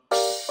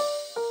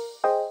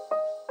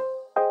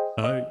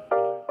Hey,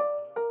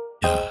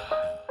 yeah,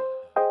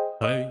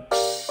 hey,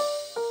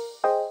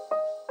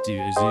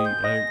 DAZ,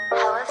 hey,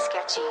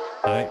 Hellasketchy.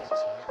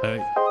 hey.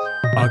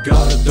 I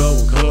got a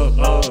double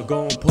cup,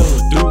 gon' pull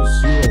a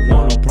deuce. You don't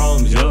want no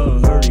problems, yeah.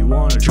 Heard you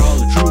want a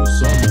Charlie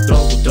Truce. I'm a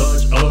double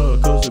Dutch,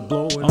 cause it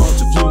blowing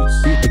onto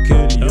flutes. Beat the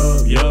kitty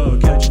up, yeah.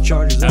 Catching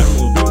charges and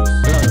we'll lose.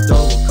 Got a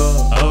double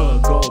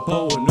cup, go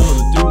pull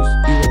another deuce.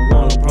 You don't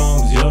want no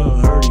problems,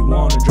 yeah. Heard you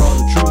wanna draw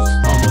the truce.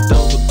 I'm a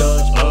double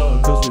Dutch,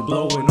 cause we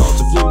blowing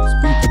onto flutes.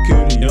 Beat the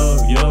kitty up,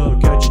 yeah.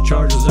 Catching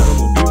charges and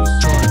we'll lose.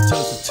 Trying to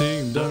test the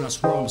team, then I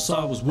swear on my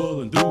side was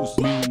will and deuce.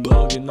 You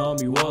bugging on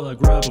me while I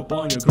grab up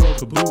on your girl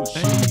caboose.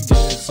 She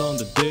dance on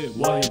the dip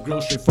while your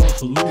girl straight from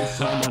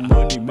Toulouse. All my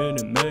money,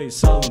 Minute Maid,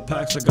 selling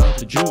packs, I got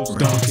the juice.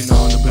 Dunking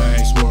on the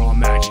bank, swear I'm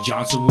Magic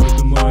Johnson with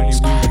the money.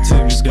 We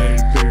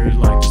intimidating periods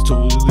like this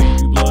totally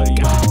leave you bloody.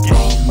 Got a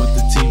problem with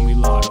the team, we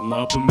lock them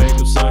up and make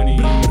them sunny.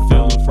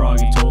 Feeling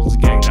froggy, told the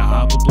gang to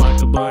hop up like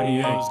the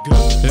bunny. Hey,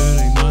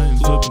 it ain't nothing,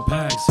 flipping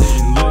packs,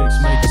 hitting licks,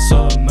 making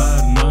something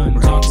out of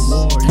nothing. Talking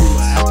war, you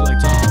act like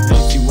Tom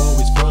Hanks, you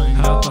always frontin'.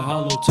 Half a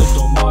hollow tip,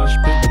 don't march,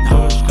 pittin'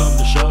 push, come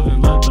to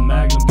shoving, let the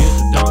magnum get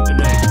the dumping.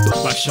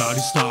 Like shawty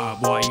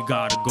stop, why you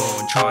gotta go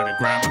and try to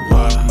grab a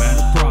wife? Man,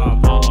 a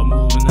prop, all I'm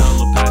moving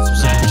hella past some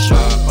set shop.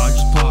 I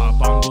just pop,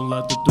 I'm gon'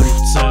 let the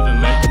 3-7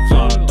 make them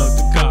flop. Duck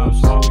the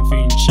cops, while we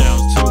feeding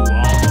shells to all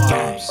the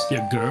ops.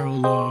 Your girl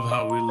love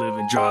how we live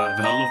and drive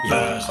hella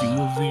fast. You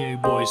a VA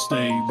boy,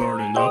 stay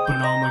burning up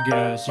and on my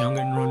gas. Young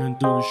and running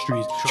through the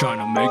streets, trying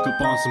to make up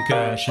on some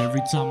cash.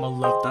 Every time I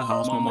left the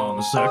house, my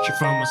mama searching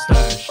for my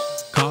stash.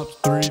 Cops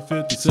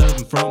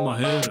 357 from my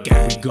head.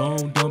 We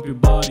gon' dump your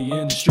body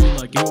in the street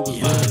like it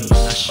was litter.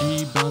 Now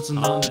she bouncing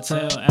on the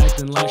tail,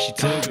 acting like she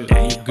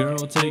Tigger. Your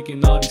girl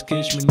taking all these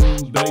kids, my new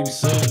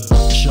babysitter.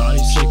 Shawty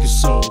sick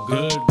is so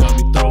good, got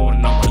me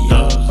throwing on my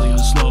dubs. Leaving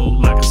slow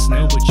like a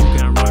snail, but you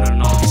can't run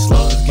on all these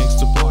slugs.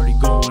 Gangsta party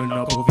going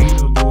up,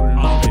 Ovina booting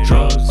all the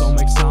drugs. Don't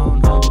make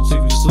sound hollow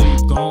till you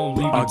sleep, gon'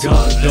 leave I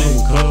got a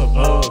double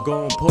cup,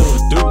 gon' pull a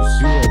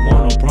deuce. You don't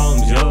want no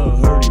problems, yeah.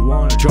 Heard you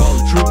wanna draw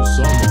the truce.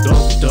 I'm a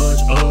double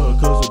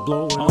Dutch, cause it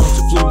blowing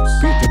onto flutes.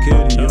 Beat the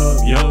kitty up,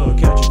 yeah.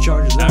 Catching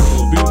charges out.